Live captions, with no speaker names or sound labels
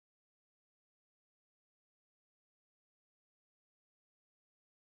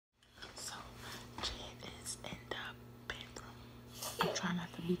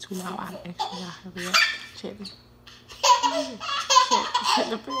be too loud. I actually got hurry up. Chatty. Chat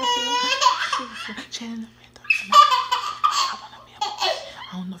in the bathroom. Chat in the bathroom. I want to be a boy.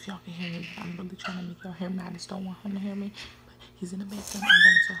 I don't know if y'all can hear me, but I'm really trying to make y'all hear me. I just don't want him to hear me. But he's in the bathroom. I'm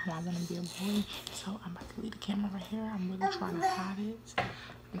going to tell him I want to be a boy. So I'm about to leave the camera right here. I'm really trying to hide it.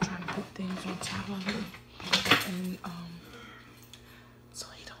 I'm trying to put things on top of it. And, so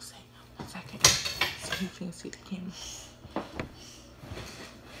he don't say, 1 second. So he can't see the camera.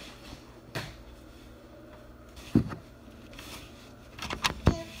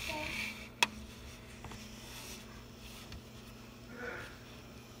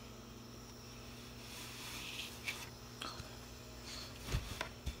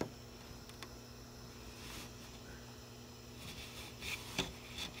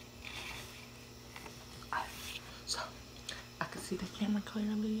 So I can see the camera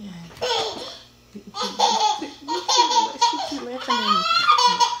clearly, and she keep laughing at me.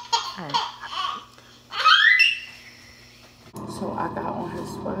 Alright. So I got on his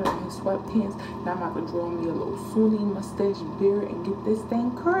sweater and his sweatpants. Now I'm about to draw me a little Sunni mustache beard and get this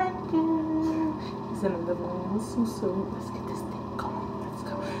thing cracking. He's in the living room with Susu. Let's get this thing going. Let's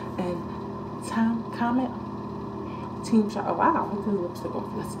go. And comment, team shot. Oh wow, look at his lipstick off.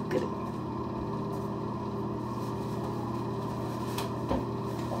 Let's get it.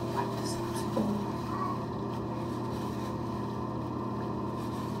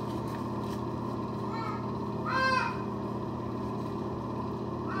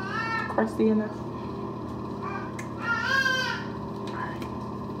 Crusty enough. Alright.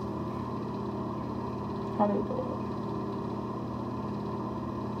 How do you do it?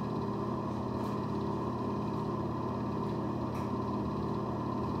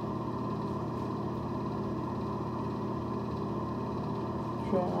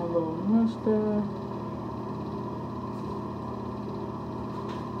 Draw a little mustache.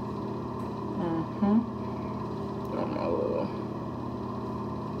 Draw my little.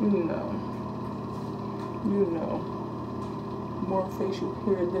 You know, more facial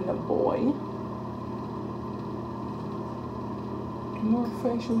hair than a boy. More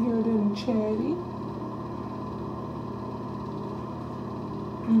facial hair than Chatty.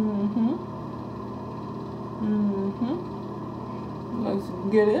 Let's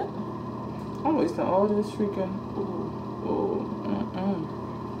get it. I'm wasting all this freaking.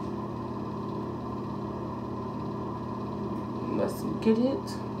 Let's get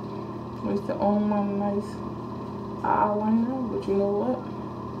it. Wasted all my nice eyeliner, but you know what?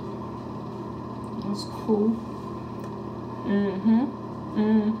 It's cool.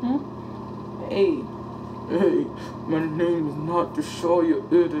 Hey, my name is not Shiya,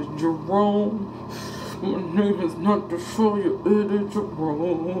 it is Jerome. My name is not Shiya, it is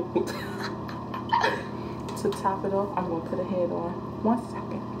Jerome. To top it off, I'm gonna put a head on. 1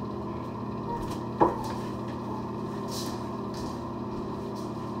 second.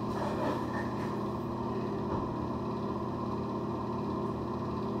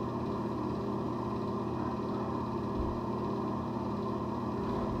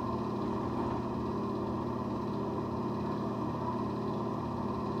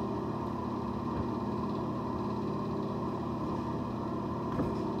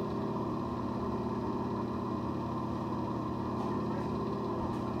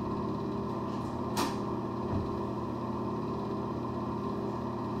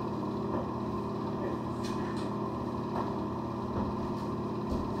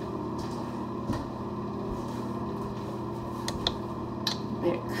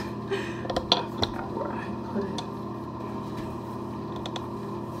 Back. I forgot where I put it.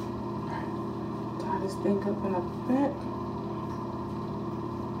 Tie this thing up in the back.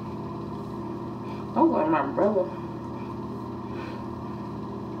 Oh, like my brother.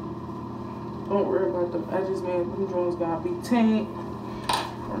 Don't worry about them edges, man. Them joints gotta be tanked.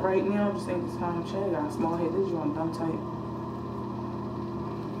 Right now, just ain't the time. Chad got a small head. This joint dumb tight.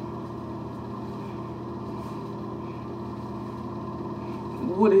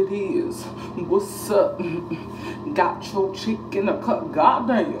 What it is? What's up? Got your chick in a cut.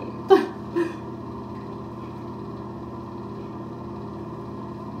 Goddamn.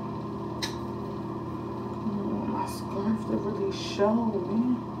 My scarf to really show,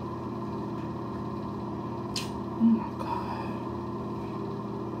 man. Oh my god.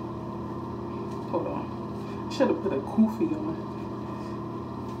 Hold on. Should have put a kufi on.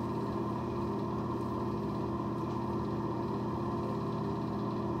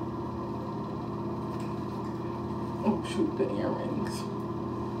 Oh shoot, the earrings.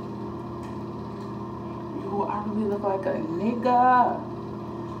 Yo, I really look like a nigga.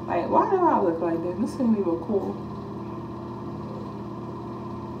 Like, why do I look like that? This ain't even cool.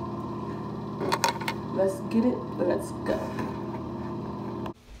 Let's get it. Let's go.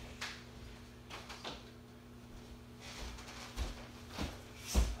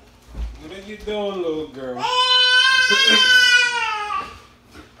 What are you doing, little girl?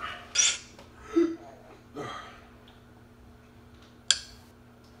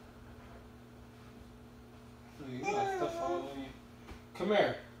 You got stuff all on you. Come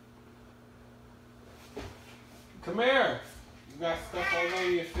here. Come here. You got stuff all over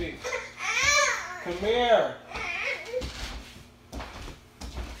your face. Come here.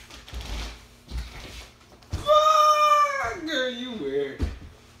 Ah, girl, you weird.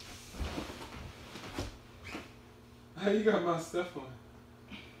 How you got my stuff on?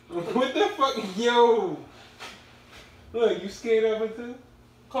 What the fuck? Yo. Look, you scared of it too?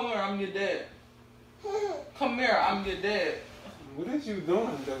 Come here, I'm your dad. Come here, I'm your dad. What is you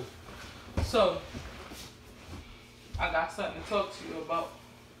doing though? So, I got something to talk to you about.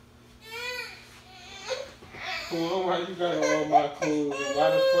 Well, why you got all my clothes and why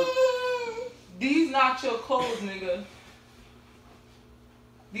the fuck? These not your clothes, nigga.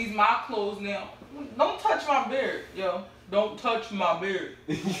 These my clothes now. Don't touch my beard, yo. Don't touch my beard.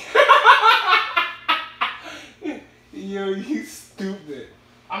 Yo, you stupid.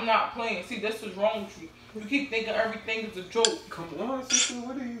 I'm not playing. See, that's what's wrong with you. You keep thinking everything is a joke. Come on, sister,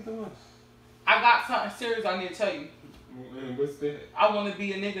 what are you doing? I got something serious I need to tell you. And what's that? I want to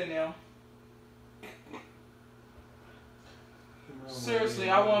be a nigga now. Seriously,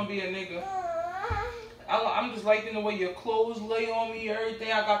 I want to be a nigga. I'm just liking the way your clothes lay on me,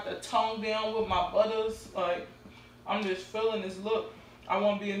 everything. I got the tongue down with my butters. Like, I'm just feeling this look. I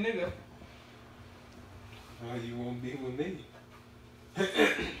want to be a nigga. Oh, you won't be with me.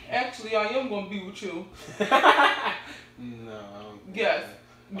 Actually, I am going to be with you. No, I don't. Yes.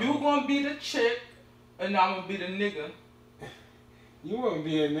 You going to be the chick, and I'm going to be the nigga. You want to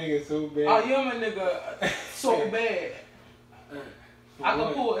be a nigga so bad. I am a nigga so bad. I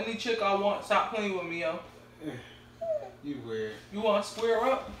can pull any chick I want. Stop playing with me, yo. You weird. You want to square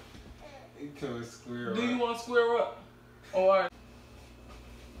up? You can't square up. Do you want to square up? Or,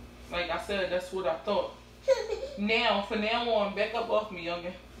 like I said, that's what I thought. Now, from now on, back up off me,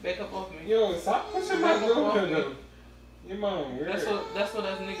 youngin. Back up off me. Yo, stop pushing my door, though. Your mom weird. That's what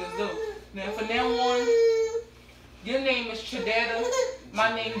us niggas do. Now, from now on, your name is Chidetta.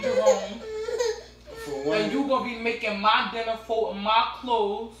 My name Jerome. And you gonna be making my dinner for my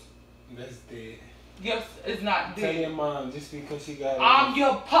clothes. That's dead. Yes, it's not dead. Tell your mom just because she got. I'm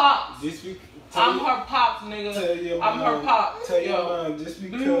your pops. I'm her pops, nigga. Tell your mom, I'm her pops. Tell your mom just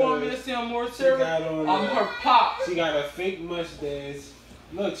because. Do you want me to sound more serious? I'm her pops. She got a fake mustache.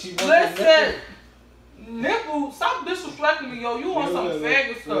 Look, she wants Listen. Nipple, stop disrespecting me, yo. You want some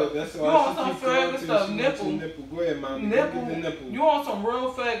faggot stuff. You want some faggot stuff. Nipple. Go ahead, mom. Nipple. You want some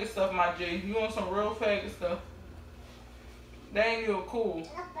real faggot stuff, my G. You want some real faggot stuff. That ain't even cool.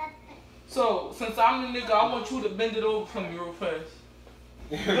 So, since I'm the nigga, I want you to bend it over for me real fast.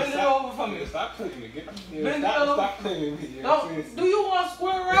 Bend it over for me. Stop playing me. Bend it over. Stop playing me. Do you want to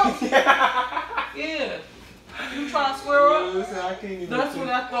square up? Yeah. You trying to square up? Listen, I can't even. That's what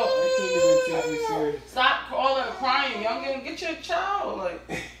I thought. I can't even take you serious. Stop all that crying, youngin. Get your child, like.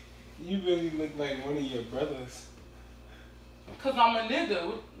 You really look like one of your brothers. Cause I'm a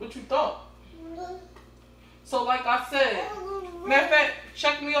nigga. What you thought? So like I said, matter of fact,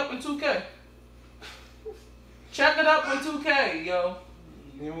 check me up in 2K. Check it up in 2K, yo.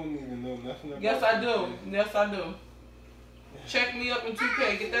 You don't even know nothing about Yes, I do. Yes, I do. Check me up in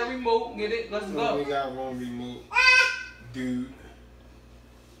 2K. Get that remote. Get it. Let's go. We got one remote, dude.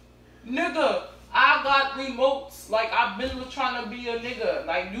 Nigga, I got remotes. Like, I've been trying to be a nigga.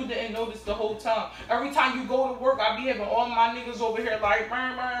 Like, you didn't notice the whole time. Every time you go to work, I be having all my niggas over here like,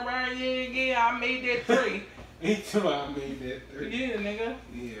 burn, burn, burn. Yeah, I made that 3. Each time I made that 3. Yeah, nigga.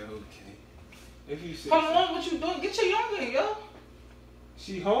 Yeah, okay. If you say Come on, what you doing? Get your youngin, yo.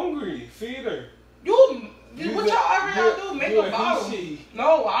 She hungry. Feed her. What y'all ever y'all do? Make a bottle.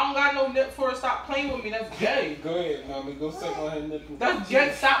 No, I don't got no nip for her. Stop playing with me. That's gay. Go ahead, mommy. Go suck on her nipple. That's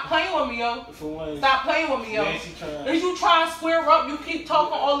gay. Stop playing with me, yo. For one. Stop playing with me, yo. Is you trying to square up? You keep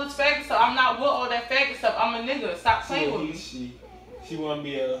talking all this faggot stuff. I'm not with all that faggot stuff. I'm a nigga. Stop playing with me. She want to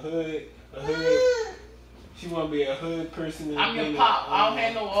be a hood. She want to be a hood person. I'm your pop. I don't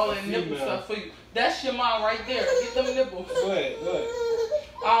handle all that nipple stuff for you. That's your mom right there. Get them nipples. Look.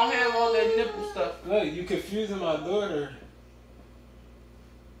 I don't have all that nipple stuff. Look, you confusing my daughter.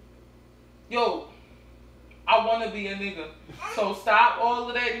 Yo, I want to be a nigga. So stop all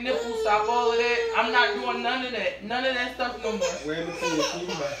of that nipple. Stop all of that. I'm not doing none of that. None of that stuff no more. Where to see your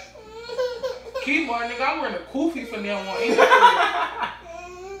keyboard? Keyboard, nigga. I'm wearing a kufi for now on.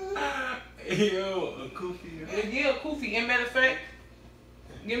 Yo, a kufi. Yeah, Koofy. And matter of fact,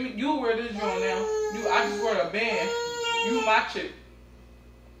 give me. You wear this joint now. I just wear a band. You my chick.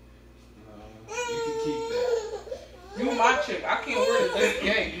 You can keep that. You my chick. I can't wear this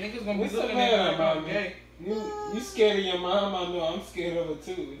gay. Niggas gonna be What's so looking bad at me about like I'm me? gay. You scared of your mom? I know. I'm scared of her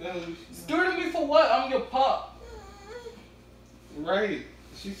too. Scared of me for what? I'm your pup. Right.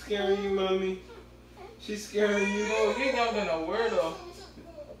 She's scared of you, mommy. She's scared of you. No, you're younger than a weirdo.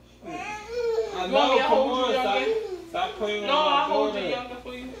 I You want know. me to Come hold you on. younger? Stop playing with No, my I'll hold daughter. you younger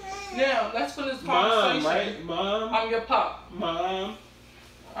for you. Now, let's finish this Mom, conversation. right? Mom. I'm your pop. Mom.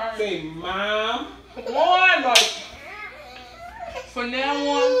 Alright. Say, Mom. Come on, like. For now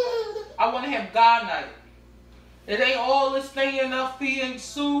on, I want to have God night. It ain't all this staying up, feeding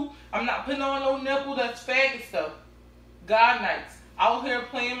Sue. I'm not putting on no nipple. That's faggot stuff. God nights. Out here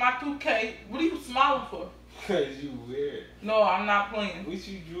playing my 2K. What are you smiling for? Cause you weird. No, I'm not playing. What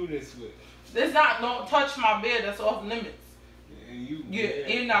you drew this with? It's not. Don't touch my bed. That's off limits. You Yeah,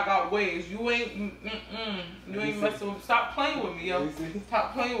 and I got waves. You ain't. You ain't messing with. Stop playing with me, yo.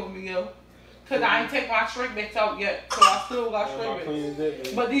 Stop playing with me, yo. Cause I ain't take my straight backs out yet. So I still got straight backs.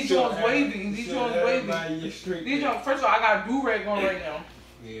 But these joints wavy. These joints wavy. These joints. First of all, I got a do-rag on right now.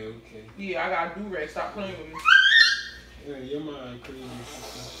 Yeah, okay. Yeah, I got a do-rag. Stop playing with me. Yeah, your mom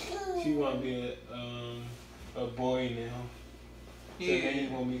crazy. She wanna be a boy now. Yeah. So then you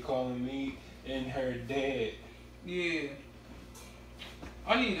gonna be calling me and her dad. Yeah.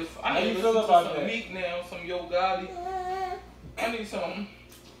 I need to How you listen feel to about some that? Meek now, some Yo Gotti. I need some.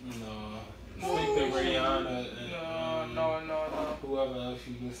 No. Stick to Rihanna and No. whoever else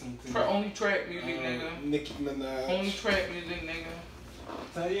you listen to. Only trap music, nigga. Nicki Minaj. Only trap music, nigga.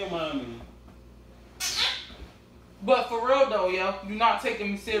 Tell your mommy. But for real though, yo, you're not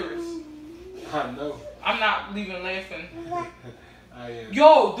taking me serious. I know. I'm not leaving laughing. I am.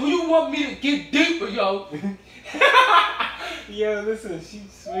 Yo, do you want me to get deeper, yo? Yo, listen, she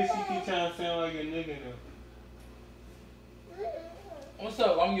keep trying to sound like a nigga though. What's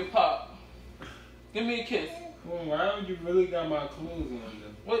up? I'm your pop. Give me a kiss. Well, why would you really got my clothes on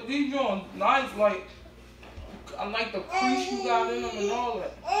them? What these doing? Nice, like I like the crease you got in them and all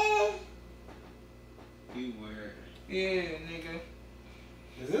that. You weird. Yeah, nigga.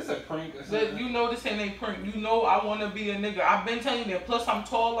 Is this a prank or But something? you know this ain't a prank. You know I want to be a nigga. I've been telling you that. Plus I'm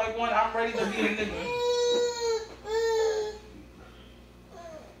tall like one. I'm ready to be a nigga.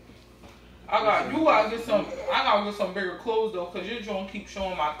 I gotta get some bigger clothes though, cause your joint keep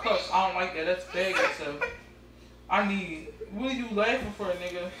showing my cuffs. I don't like that. That's bad stuff. What are you laughing for,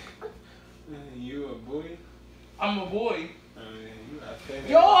 nigga? You a boy? I'm a boy. You got fat.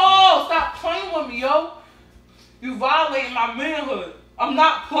 Yo, stop playing with me, yo. You violating my manhood. I'm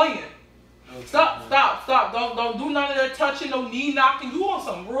not playing. Okay, Stop. Don't do none of that touching, no knee knocking. You want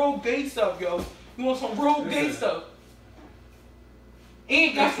some real gay stuff, yo. You want some real gay stuff.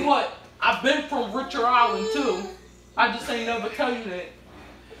 And guess what? I've been from Richard Island too. I just ain't never tell you that.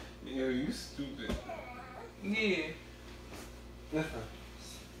 Yo, you stupid. Yeah.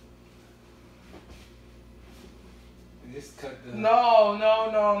 Just cut the. No,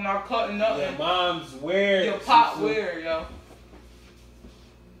 I'm not cutting nothing. Your mom's weird. Your pop weird, yo.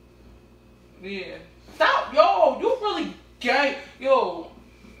 Yeah. Stop, yo. You really gay, yo.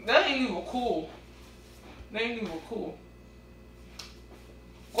 That ain't even cool. That ain't even cool.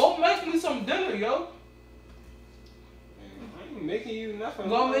 Go make me some dinner, yo. I ain't making you nothing.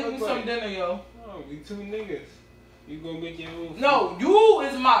 Go make me some dinner, yo. Oh, we two niggas. You gonna make your own. No, you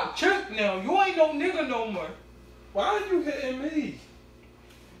is my chick now. You ain't no nigga no more. Why are you hitting me?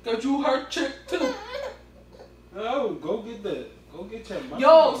 Cause you her chick too. No, go get your mom.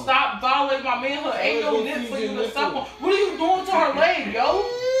 Yo, stop violating my manhood. Ain't no nip for you to suck on. What are you doing to her leg, yo?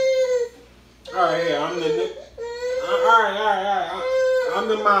 Alright, yeah, I'm the nip. Alright. I'm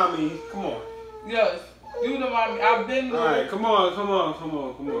the mommy. Come on. Yes, you the mommy. I've been. Alright, come on.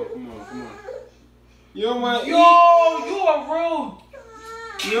 You don't want to eat. Yo, you are rude.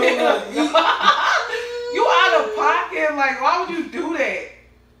 You don't want to eat. You out of pocket. Like, why would you do that?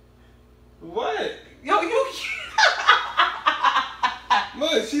 What? Yo, you.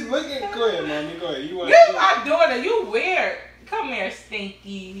 Look, she's looking. Go ahead, mommy. Go ahead. You're not doing it. You weird. Come here,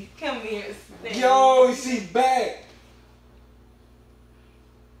 Stinky. Come here, Stinky. Yo, she's back.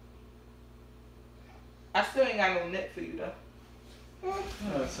 I still ain't got no net for you though.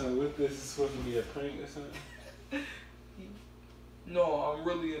 Oh, so what this is supposed to be a prank or something? No, I'm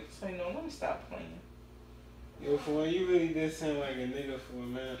really saying no. Let me stop playing. Yo, for when you really did sound like a nigga for a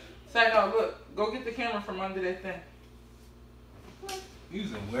man. Say no. Look, go get the camera from under that thing.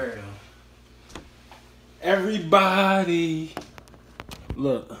 You's a weirdo. Everybody,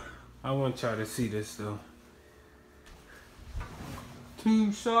 look. I want y'all to see this though.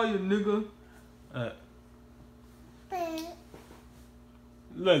 Team Shiya, nigga.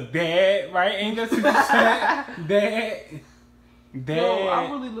 Look, Dad, right? Ain't that what you said? Dad. Yo, I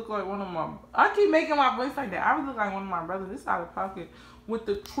really look like one of my... I keep making my voice like that. I really look like one of my brothers. This out of pocket. With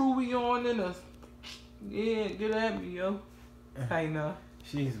the Truly on and the... Yeah, get at me, yo. I know.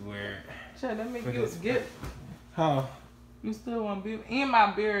 She's weird. Shit, that make you get... How? You still want beard? And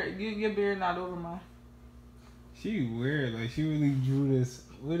my beard. Your beard not over mine. She weird. Like, she really drew this...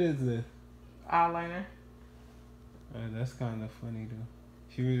 What is this? Eyeliner. That's kind of funny, though.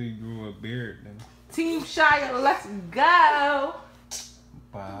 She really grew a beard, then. Team Shiya, let's go.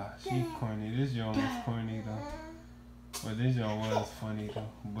 Bah, she corny. This joint was corny, though. Well, this joint was funny, though.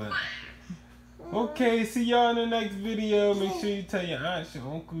 But... Okay, see y'all in the next video. Make sure you tell your aunts, your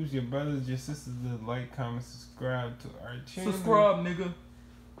uncles, your brothers, your sisters to like, comment, subscribe to our channel. Subscribe, nigga.